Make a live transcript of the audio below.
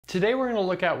Today we're going to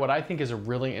look at what I think is a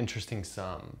really interesting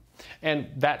sum. And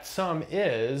that sum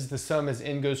is, the sum as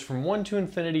n goes from 1 to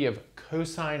infinity of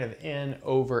cosine of n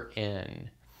over n.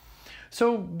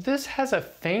 So this has a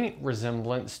faint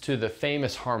resemblance to the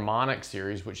famous harmonic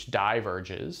series which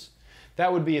diverges.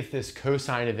 That would be if this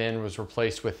cosine of n was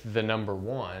replaced with the number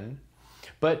 1.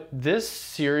 But this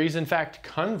series in fact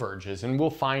converges and we'll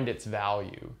find its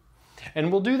value.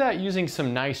 And we'll do that using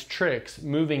some nice tricks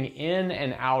moving in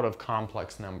and out of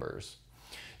complex numbers.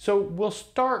 So we'll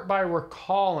start by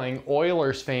recalling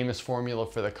Euler's famous formula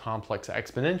for the complex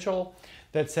exponential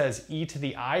that says e to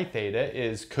the I theta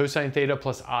is cosine theta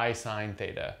plus I sine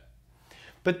theta.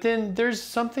 But then there's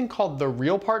something called the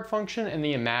real part function and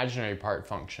the imaginary part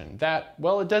function that,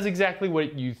 well, it does exactly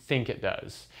what you think it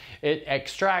does. It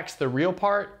extracts the real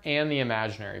part and the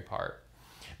imaginary part.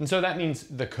 And so that means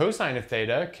the cosine of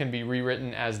theta can be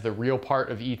rewritten as the real part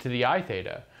of e to the I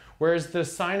theta, whereas the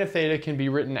sine of theta can be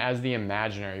written as the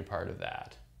imaginary part of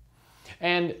that.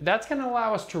 And that's going to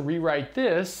allow us to rewrite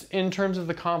this in terms of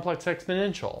the complex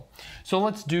exponential. So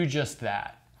let's do just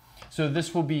that. So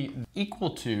this will be equal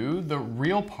to the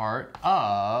real part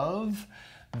of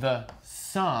the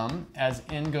sum as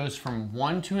n goes from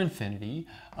 1 to infinity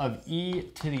of e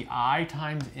to the I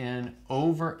times n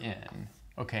over n.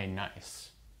 Okay, nice.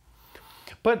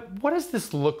 But what does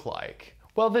this look like?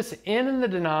 Well, this n in the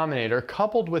denominator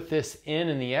coupled with this n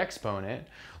in the exponent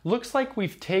looks like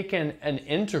we've taken an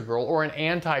integral or an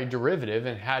antiderivative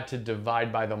and had to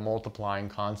divide by the multiplying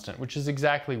constant, which is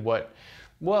exactly what,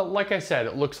 well, like I said,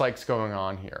 it looks like is going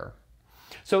on here.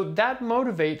 So that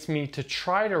motivates me to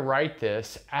try to write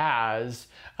this as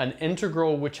an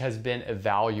integral which has been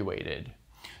evaluated.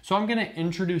 So I'm going to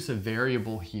introduce a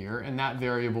variable here, and that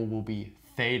variable will be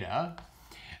theta.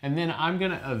 And then I'm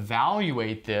going to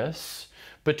evaluate this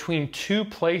between two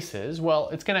places. Well,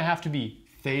 it's going to have to be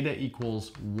theta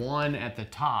equals 1 at the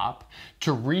top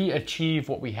to re-achieve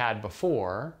what we had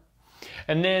before.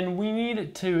 And then we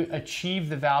need to achieve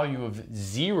the value of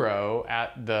 0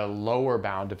 at the lower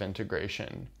bound of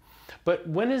integration. But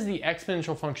when is the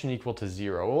exponential function equal to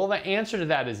 0? Well, the answer to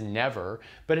that is never,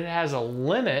 but it has a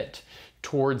limit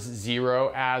towards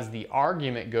 0 as the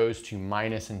argument goes to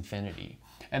minus infinity.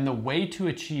 And the way to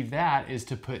achieve that is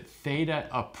to put theta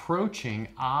approaching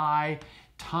I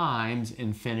times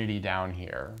infinity down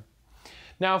here.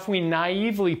 Now, if we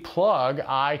naively plug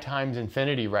I times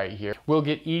infinity right here, we'll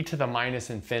get e to the minus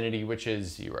infinity, which is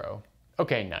 0.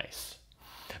 Okay, nice.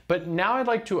 But now I'd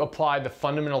like to apply the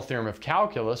fundamental theorem of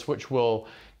calculus, which will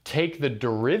take the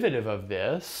derivative of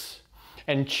this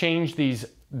and change these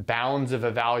bounds of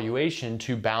evaluation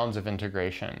to bounds of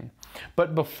integration.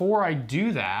 But before I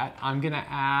do that, I'm going to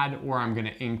add, or I'm going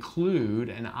to include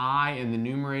an I in the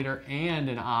numerator and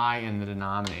an I in the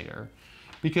denominator.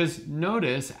 Because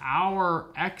notice our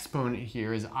exponent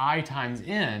here is I times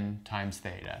n times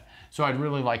theta. So I'd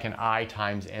really like an I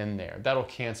times n there. That'll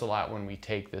cancel out when we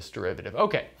take this derivative.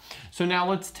 Okay, so now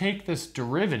let's take this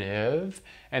derivative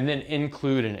and then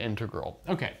include an integral.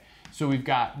 Okay, so we've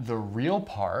got the real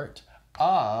part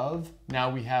of,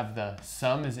 now we have the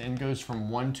sum as n goes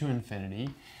from 1 to infinity.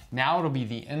 Now it'll be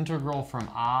the integral from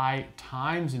I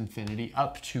times infinity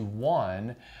up to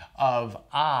 1 of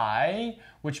I,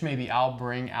 which maybe I'll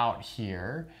bring out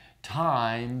here,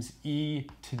 times e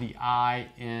to the I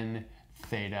in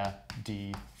theta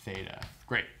d theta.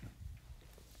 Great.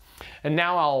 And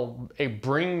now I'll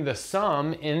bring the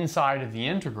sum inside of the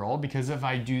integral, because if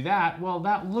I do that, well,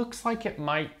 that looks like it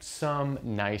might sum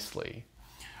nicely.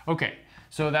 Okay,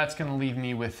 so that's going to leave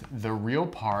me with the real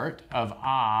part of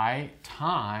I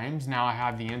times, now I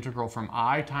have the integral from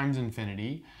I times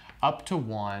infinity up to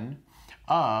 1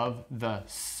 of the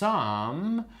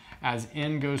sum as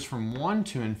n goes from 1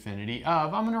 to infinity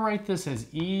of, I'm going to write this as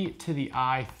e to the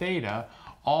I theta,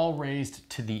 all raised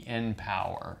to the n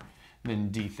power, then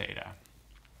d theta.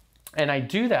 And I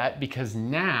do that because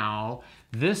now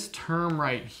this term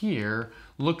right here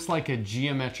looks like a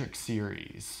geometric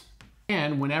series.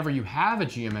 And whenever you have a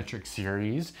geometric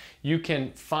series, you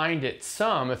can find its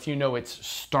sum if you know its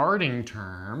starting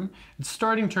term. Its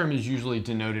starting term is usually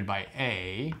denoted by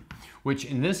a, which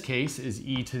in this case is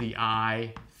e to the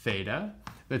I theta.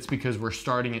 That's because we're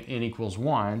starting at n equals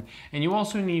 1. And you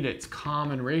also need its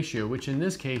common ratio, which in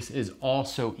this case is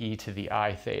also e to the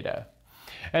I theta.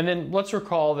 And then let's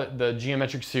recall that the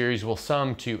geometric series will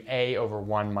sum to a over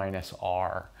 1 minus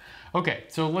r. Okay,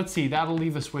 so let's see, that'll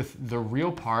leave us with the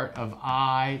real part of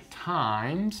I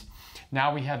times,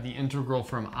 now we have the integral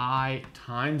from I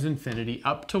times infinity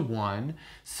up to 1.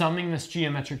 Summing this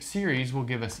geometric series will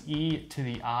give us e to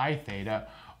the I theta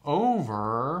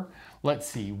over, let's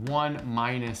see, 1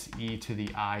 minus e to the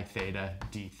I theta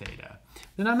d theta.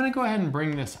 Then I'm going to go ahead and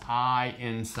bring this I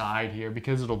inside here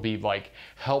because it'll be like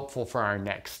helpful for our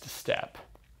next step,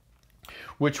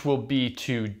 which will be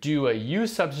to do a u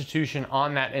substitution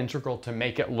on that integral to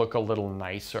make it look a little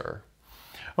nicer.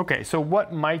 Okay, so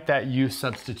what might that u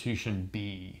substitution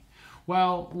be?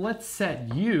 Well, let's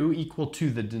set u equal to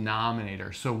the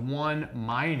denominator, so 1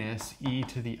 minus e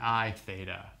to the I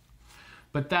theta.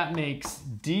 But that makes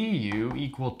du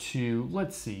equal to,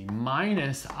 let's see,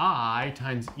 minus I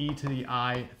times e to the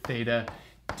I theta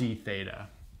d theta,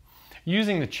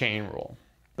 using the chain rule.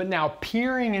 But now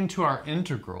peering into our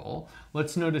integral,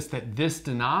 let's notice that this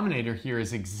denominator here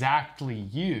is exactly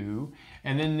u,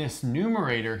 and then this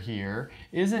numerator here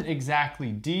isn't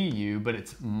exactly du, but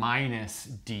it's minus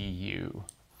du.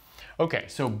 Okay,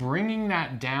 so bringing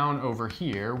that down over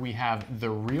here, we have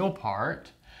the real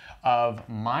part of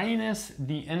minus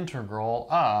the integral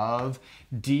of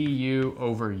du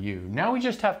over u. Now we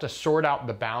just have to sort out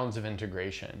the bounds of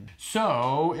integration.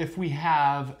 So if we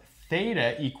have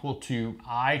theta equal to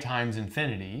I times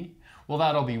infinity, well,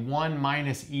 that'll be 1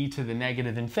 minus e to the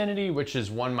negative infinity, which is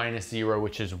 1 minus 0,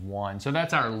 which is 1. So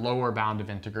that's our lower bound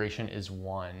of integration is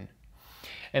 1.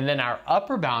 And then our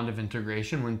upper bound of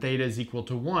integration, when theta is equal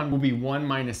to 1, will be 1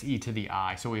 minus e to the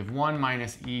I. So we have 1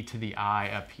 minus e to the I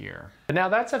up here. But now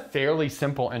that's a fairly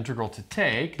simple integral to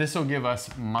take. This will give us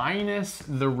minus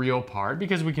the real part,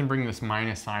 because we can bring this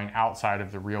minus sign outside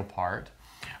of the real part,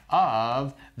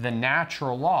 of the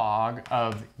natural log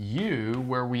of u,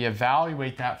 where we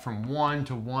evaluate that from 1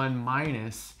 to 1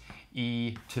 minus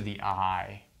e to the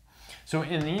I. So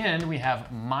in the end, we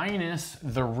have minus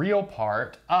the real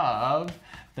part of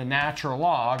the natural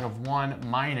log of 1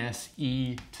 minus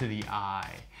e to the I.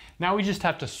 Now we just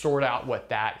have to sort out what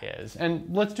that is,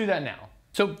 and let's do that now.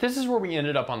 So this is where we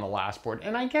ended up on the last board,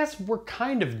 and I guess we're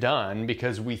kind of done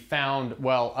because we found,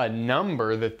 well, a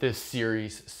number that this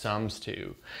series sums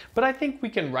to. But I think we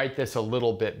can write this a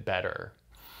little bit better.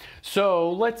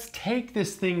 So let's take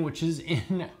this thing which is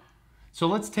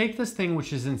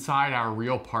inside our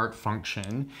real part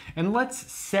function, and let's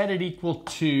set it equal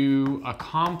to a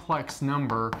complex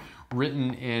number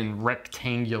written in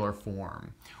rectangular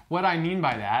form. What I mean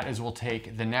by that is we'll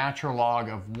take the natural log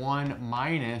of 1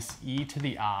 minus e to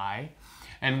the I,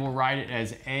 and we'll write it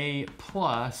as a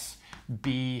plus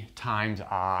b times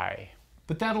I.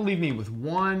 But that'll leave me with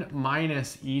 1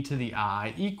 minus e to the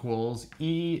I equals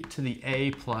e to the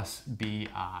a plus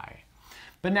bi.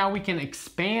 But now we can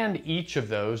expand each of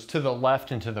those to the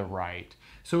left and to the right.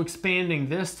 So expanding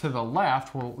this to the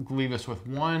left will leave us with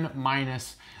 1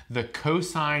 minus the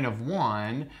cosine of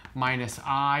 1 minus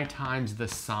I times the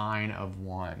sine of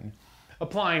 1.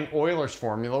 Applying Euler's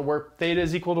formula where theta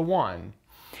is equal to 1.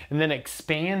 And then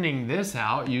expanding this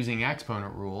out using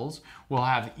exponent rules, we'll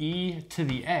have e to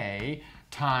the a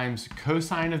times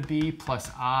cosine of b plus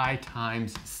I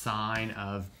times sine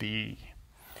of b.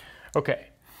 Okay.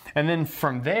 And then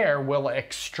from there, we'll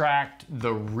extract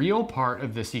the real part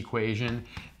of this equation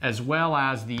as well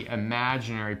as the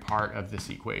imaginary part of this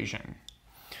equation.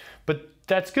 But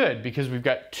that's good because we've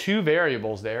got two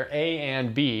variables there, a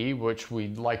and b, which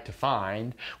we'd like to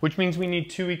find, which means we need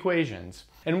two equations.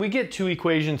 And we get two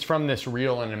equations from this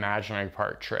real and imaginary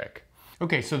part trick.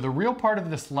 Okay, so the real part of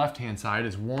this left-hand side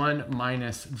is 1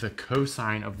 minus the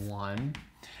cosine of 1.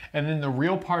 And then the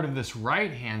real part of this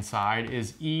right-hand side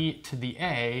is e to the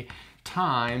a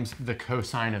times the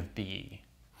cosine of b.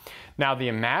 Now the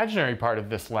imaginary part of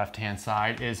this left-hand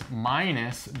side is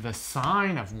minus the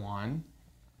sine of 1,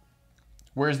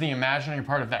 whereas the imaginary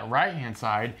part of that right-hand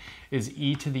side is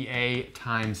e to the a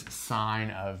times sine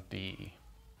of b.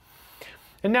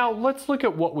 And now let's look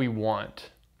at what we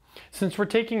want. Since we're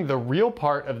taking the real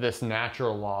part of this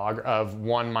natural log of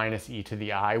 1 minus e to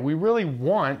the I, we really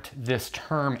want this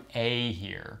term a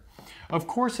here. Of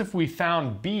course, if we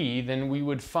found b, then we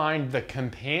would find the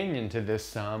companion to this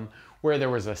sum where there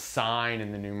was a sine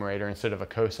in the numerator instead of a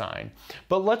cosine.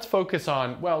 But let's focus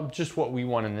on, well, just what we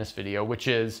want in this video, which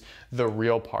is the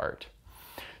real part.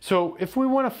 So if we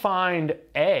want to find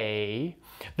a,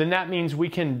 then that means we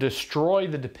can destroy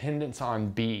the dependence on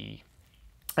b.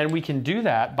 And we can do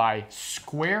that by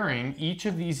squaring each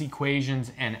of these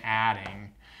equations and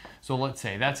adding. So let's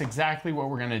say that's exactly what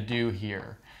we're going to do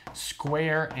here.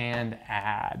 Square and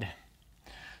add.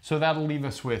 So that'll leave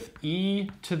us with e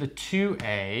to the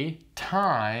 2a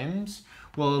times,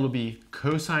 well, it'll be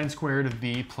cosine squared of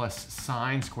b plus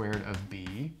sine squared of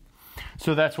b.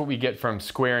 So that's what we get from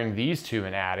squaring these two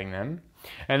and adding them.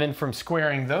 And then from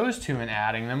squaring those two and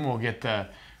adding them, we'll get the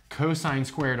cosine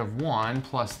squared of 1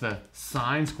 plus the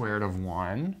sine squared of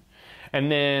 1.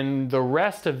 And then the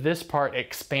rest of this part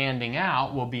expanding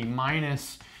out will be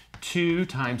minus 2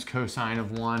 times cosine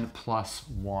of 1 plus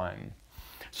 1.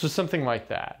 So something like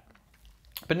that.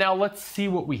 But now let's see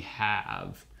what we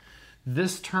have.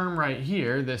 This term right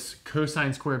here, this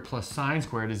cosine squared plus sine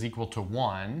squared, is equal to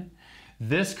 1.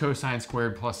 This cosine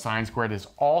squared plus sine squared is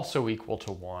also equal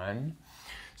to 1.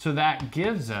 So that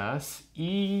gives us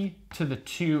e to the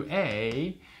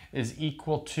 2a is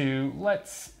equal to,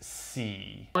 let's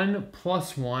see, 1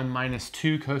 plus 1 minus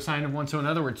 2 cosine of 1. So in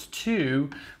other words, 2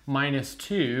 minus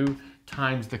 2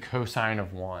 times the cosine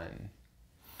of 1.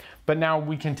 But now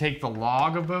we can take the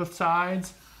log of both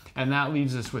sides, and that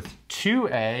leaves us with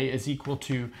 2a is equal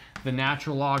to the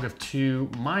natural log of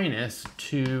 2 minus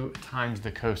 2 times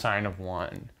the cosine of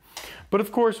 1. But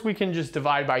of course we can just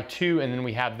divide by 2 and then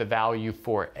we have the value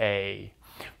for a.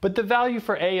 But the value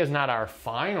for a is not our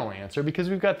final answer because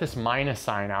we've got this minus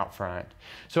sign out front.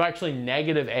 So actually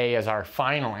negative a is our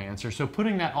final answer. So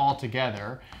putting that all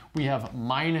together, we have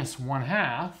minus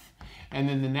 1/2 and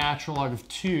then the natural log of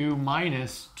 2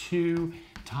 minus 2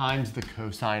 times the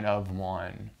cosine of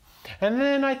 1. And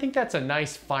then I think that's a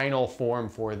nice final form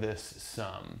for this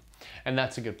sum. And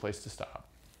that's a good place to stop.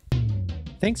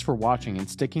 Thanks for watching and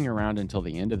sticking around until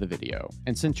the end of the video.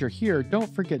 And since you're here,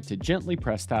 don't forget to gently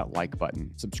press that like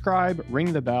button, subscribe,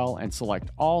 ring the bell, and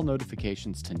select all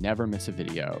notifications to never miss a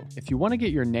video. If you want to get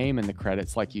your name in the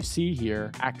credits like you see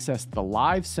here, access the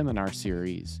live seminar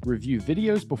series, review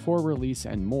videos before release,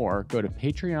 and more, go to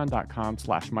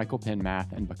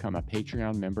patreon.com/michaelpennmath and become a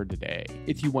Patreon member today.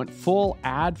 If you want full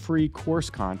ad-free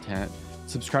course content,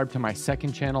 subscribe to my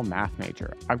second channel, Math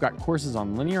Major. I've got courses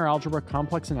on linear algebra,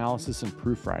 complex analysis, and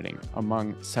proofwriting,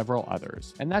 among several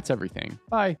others. And that's everything.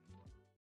 Bye.